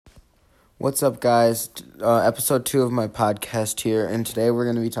What's up, guys? Episode 2 of my podcast here, and today we're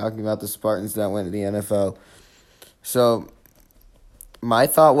going to be talking about the Spartans that went to the NFL. So, my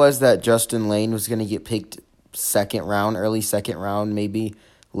thought was that Justin Lane was going to get picked second round, early second round, maybe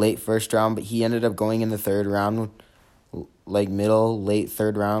late first round, but he ended up going in the third round, like middle, late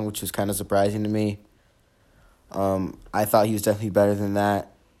third round, which was kind of surprising to me. I thought he was definitely better than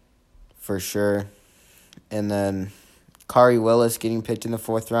that, for sure. And then Khari Willis getting picked in the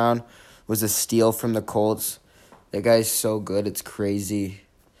fourth round was a steal from the Colts. That guy's so good, it's crazy.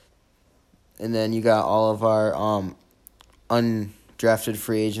 And then you got all of our undrafted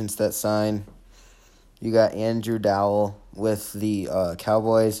free agents that sign. You got Andrew Dowell with the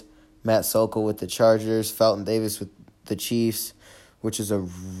Cowboys, Matt Sokol with the Chargers, Felton Davis with the Chiefs, which is a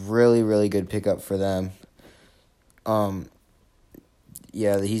really, really good pickup for them.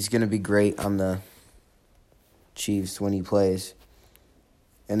 Yeah, he's going to be great on the Chiefs when he plays.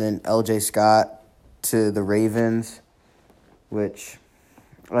 And then L.J. Scott to the Ravens, which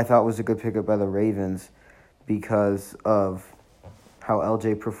I thought was a good pickup by the Ravens because of how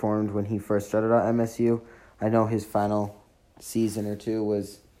L.J. performed when he first started at MSU. I know his final season or two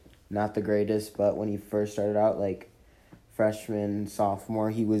was not the greatest, but when he first started out, like freshman,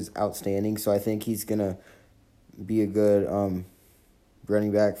 sophomore, he was outstanding. So I think he's going to be a good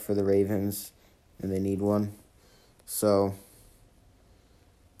running back for the Ravens, and they need one. So,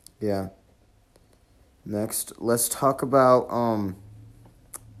 yeah. Next, let's talk about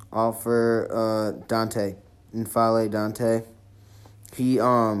Dante, N'Faly Dante. He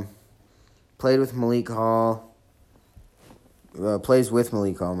played with Malik Hall. Plays with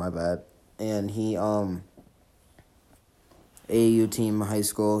Malik Hall, my bad. And he AAU team high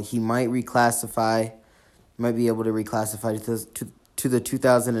school. He might be able to reclassify to the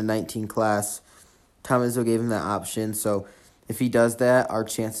 2019 class. Tom Izzo gave him that option, so if he does that, our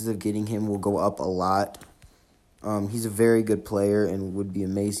chances of getting him will go up a lot. He's a very good player and would be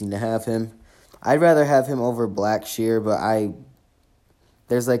amazing to have him. I'd rather have him over Blackshear, but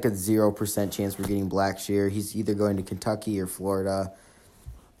there's like a 0% chance we're getting Blackshear. He's either going to Kentucky or Florida.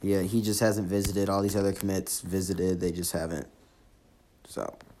 Yeah, he just hasn't visited. All these other commits visited. They just haven't.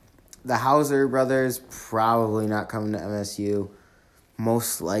 So, the Hauser brothers probably not coming to MSU.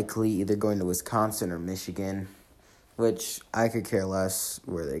 Most likely either going to Wisconsin or Michigan, which I could care less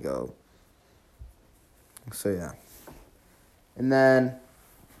where they go. So, yeah. And then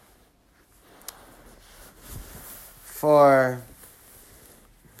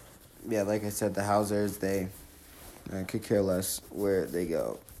like I said, the Hausers, I could care less where they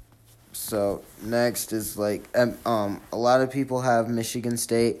go. So, next is a lot of people have Michigan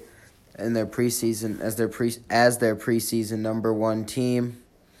State in their preseason as their preseason number one team.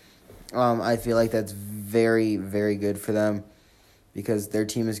 I feel like that's very, very good for them because their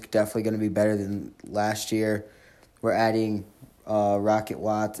team is definitely going to be better than last year. We're adding Rocket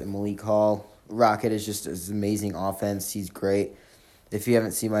Watts and Malik Hall. Rocket is just an amazing offense. He's great. If you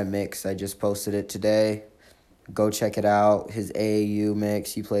haven't seen my mix, I just posted it today. Go check it out. His AAU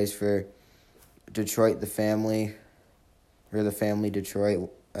mix. He plays for Detroit, the Family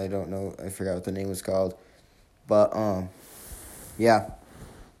Detroit. I don't know. I forgot what the name was called. But, yeah.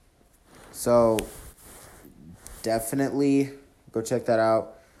 So, definitely go check that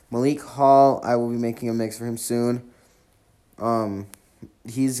out. Malik Hall, I will be making a mix for him soon.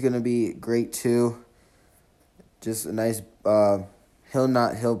 He's going to be great, too. Just a nice,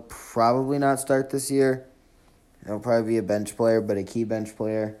 he'll probably not start this year. He'll probably be a bench player, but a key bench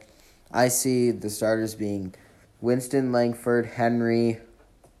player. I see the starters being Winston, Langford, Henry,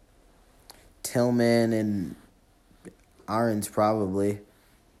 Tillman, and Ahrens probably.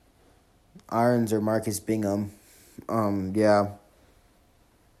 Ahrens or Marcus Bingham. Yeah.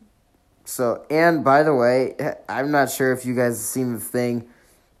 So, and by the way, I'm not sure if you guys have seen the thing,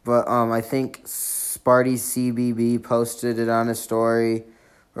 but I think Sparty CBB posted it on his story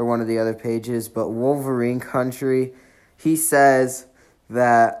or one of the other pages, but Wolverine Country, he says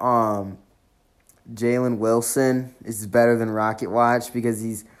that Jalen Wilson is better than Rocket Watch because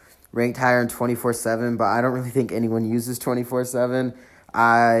he's ranked higher in 24/7, but I don't really think anyone uses 24/7.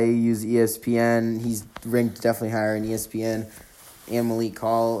 I use ESPN. He's ranked definitely higher in ESPN. And Malik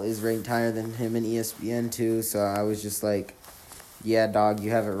Hall is ranked higher than him in ESPN too, so I was just like, yeah, dog,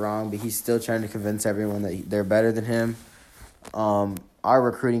 you have it wrong, but he's still trying to convince everyone that they're better than him. Our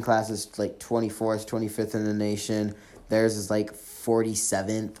recruiting class is like 24th, 25th in the nation. Theirs is like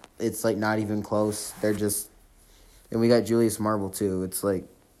 47th. It's like not even close. And we got Julius Marble too. It's like,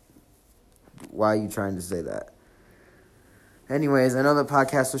 why are you trying to say that? Anyways, I know the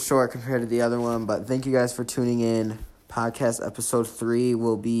podcast was short compared to the other one, but thank you guys for tuning in. Podcast episode 3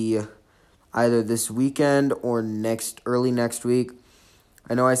 will be either this weekend or early next week.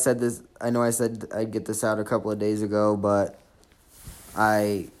 I know I said I'd get this out a couple of days ago, but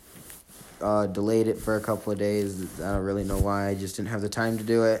I delayed it for a couple of days. I don't really know why. I just didn't have the time to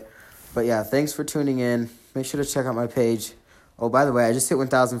do it. But yeah, thanks for tuning in. Make sure to check out my page. Oh, by the way, I just hit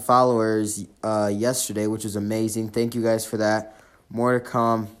 1,000 followers yesterday, which is amazing. Thank you guys for that. More to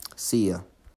come. See ya.